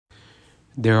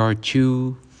There are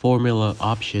two formula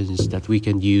options that we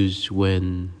can use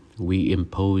when we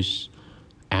impose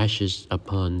ashes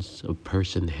upon a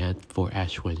person's head for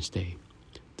Ash Wednesday.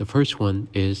 The first one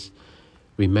is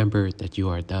remember that you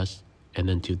are dust, and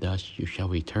unto dust you shall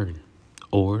return.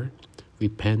 Or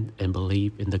repent and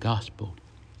believe in the gospel.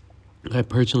 I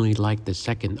personally like the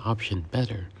second option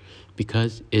better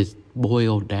because it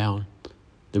boiled down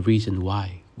the reason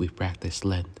why we practice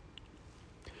Lent.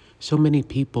 So many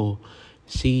people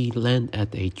see Lent as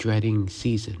a dreading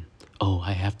season. Oh,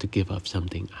 I have to give up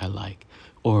something I like.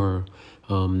 Or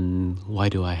why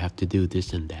do I have to do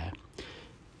this and that?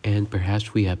 And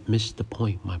perhaps we have missed the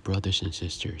point, my brothers and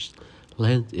sisters.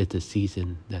 Lent is a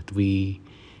season that we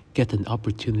get an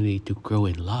opportunity to grow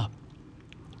in love.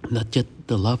 Not just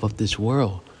the love of this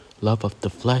world, love of the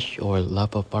flesh or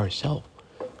love of ourselves,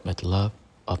 but love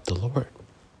of the Lord.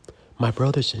 My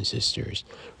brothers and sisters,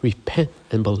 repent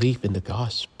and believe in the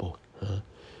gospel.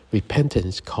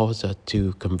 Repentance calls us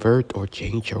to convert or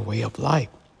change our way of life.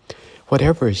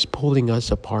 Whatever is pulling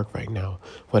us apart right now,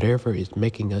 whatever is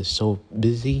making us so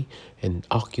busy and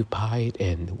occupied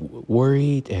and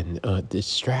worried and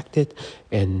distracted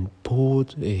and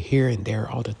pulled here and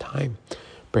there all the time,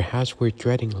 perhaps we're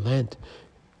dreading Lent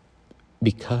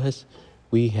because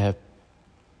we have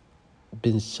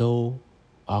been so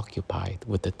occupied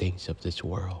with the things of this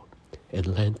world. And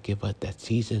Lent give us that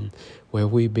season where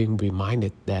we've been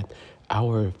reminded that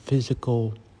our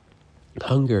physical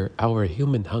hunger, our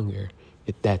human hunger,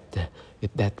 is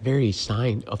that very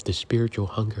sign of the spiritual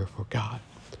hunger for God.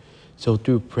 So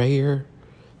through prayer,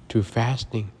 through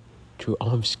fasting, through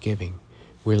almsgiving,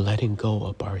 we're letting go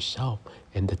of ourselves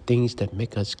and the things that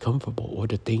make us comfortable or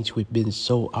the things we've been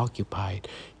so occupied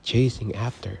chasing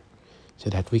after so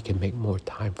that we can make more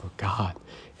time for God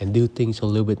and do things a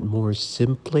little bit more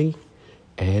simply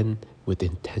and with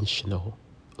intentional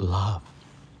love.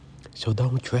 So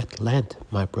don't dread Lent,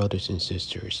 my brothers and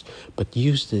sisters, but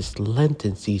use this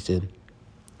Lenten season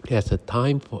as a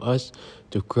time for us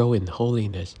to grow in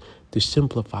holiness, to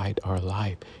simplify our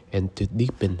life, and to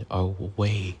deepen our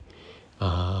way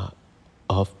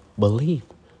of belief,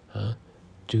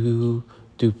 to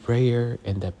prayer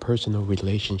and that personal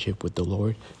relationship with the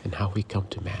Lord and how we come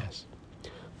to Mass.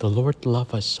 The Lord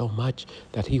loves us so much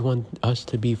that He wants us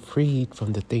to be freed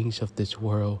from the things of this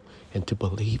world and to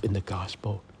believe in the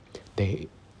gospel, the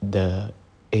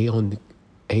Evangelion,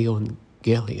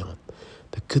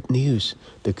 the good news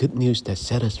that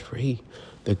set us free,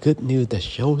 the good news that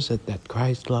shows us that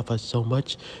Christ loved us so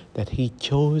much that He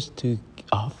chose to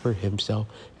offer Himself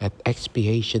as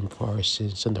expiation for our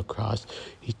sins on the cross.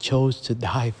 He chose to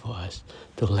die for us,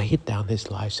 to lay down His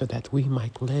life so that we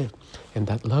might live. And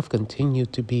that love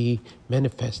continued to be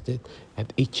manifested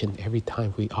at each and every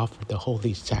time we offer the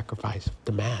holy sacrifice of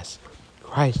the Mass.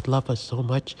 Christ loved us so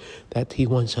much that He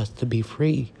wants us to be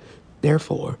free.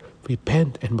 Therefore,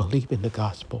 repent and believe in the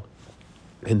gospel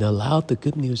and allow the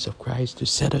good news of Christ to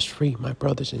set us free, my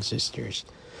brothers and sisters.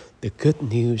 The good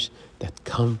news that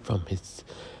comes from His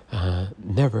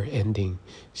never-ending,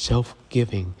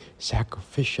 self-giving,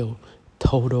 sacrificial,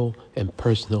 total, and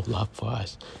personal love for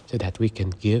us so that we can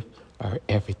give our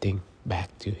everything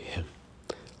back to Him.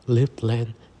 Live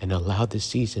Lent and allow the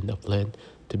season of Lent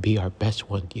to be our best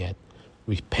one yet.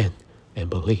 Repent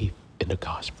and believe in the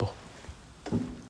gospel.